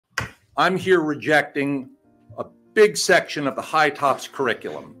I'm here rejecting a big section of the High Tops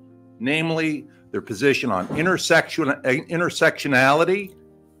curriculum, namely their position on intersectionality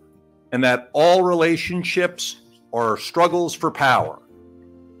and that all relationships are struggles for power.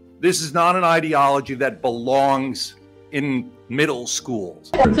 This is not an ideology that belongs in middle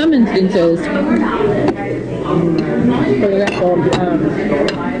schools. In some instances, for example,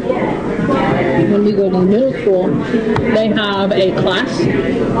 when we go to middle school, they have a class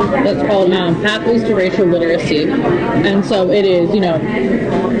that's called Pathways to Racial Literacy. And so it is,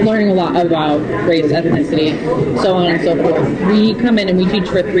 learning a lot about race, ethnicity, so on and so forth. We come in and we teach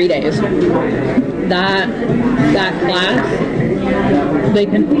for 3 days. That class,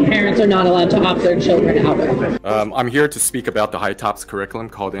 parents are not allowed to opt their children out of. I'm here to speak about the High Tops curriculum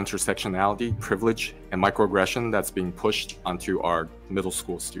called intersectionality, privilege, and microaggression that's being pushed onto our middle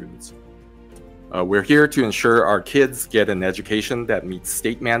school students. We're here to ensure our kids get an education that meets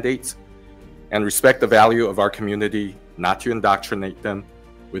state mandates and respect the value of our community, not to indoctrinate them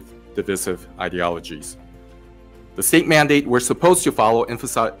with divisive ideologies. The state mandate we're supposed to follow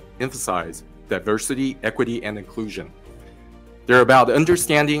emphasize diversity, equity, and inclusion. They're about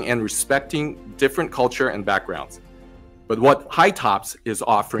understanding and respecting different culture and backgrounds. But what High Tops is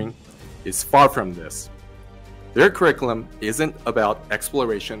offering is far from this. Their curriculum isn't about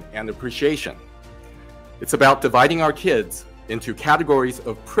exploration and appreciation. It's about dividing our kids into categories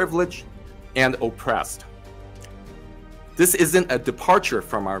of privileged and oppressed. This isn't a departure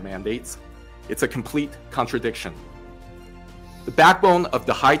from our mandates. It's a complete contradiction. The backbone of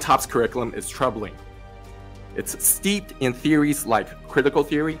the High Tops curriculum is troubling. It's steeped in theories like critical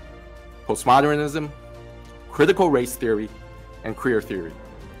theory, postmodernism, critical race theory, and queer theory.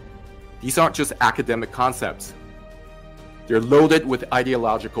 These aren't just academic concepts. They're loaded with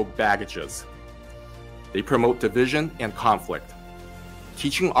ideological baggages. They promote division and conflict,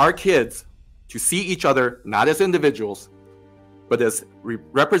 teaching our kids to see each other not as individuals, but as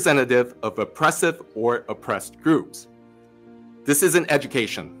representative of oppressive or oppressed groups. This isn't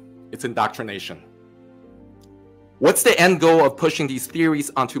education, it's indoctrination. What's the end goal of pushing these theories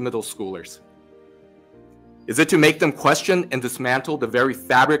onto middle schoolers? Is it to make them question and dismantle the very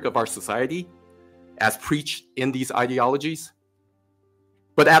fabric of our society as preached in these ideologies?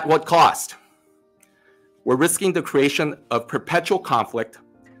 But at what cost? We're risking the creation of perpetual conflict,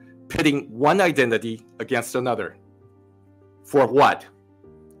 pitting one identity against another. For what?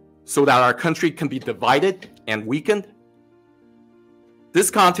 So that our country can be divided and weakened?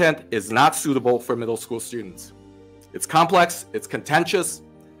 This content is not suitable for middle school students. It's complex, it's contentious,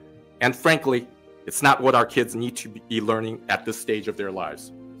 and frankly, it's not what our kids need to be learning at this stage of their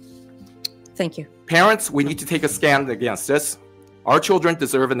lives. Thank you. Parents, we need to take a stand against this. Our children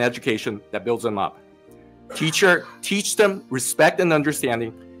deserve an education that builds them up. Teacher, teach them respect and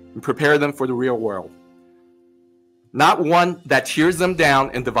understanding and prepare them for the real world. Not one that tears them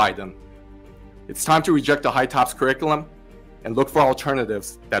down and divide them. It's time to reject the High Tops curriculum and look for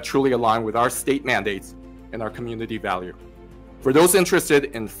alternatives that truly align with our state mandates and our community value. For those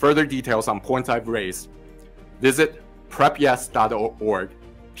interested in further details on points I've raised, visit prepyes.org,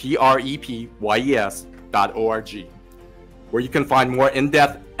 prepyes.org, where you can find more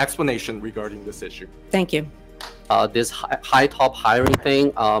in-depth explanation regarding this issue. Thank you. This high top hiring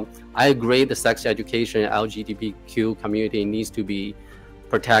thing, I agree the sex education LGBTQ community needs to be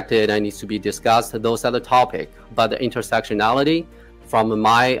protected and needs to be discussed. Those are the topic, but the intersectionality, from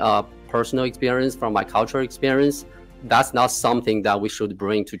my personal experience, from my cultural experience, that's not something that we should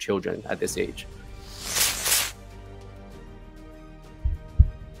bring to children at this age.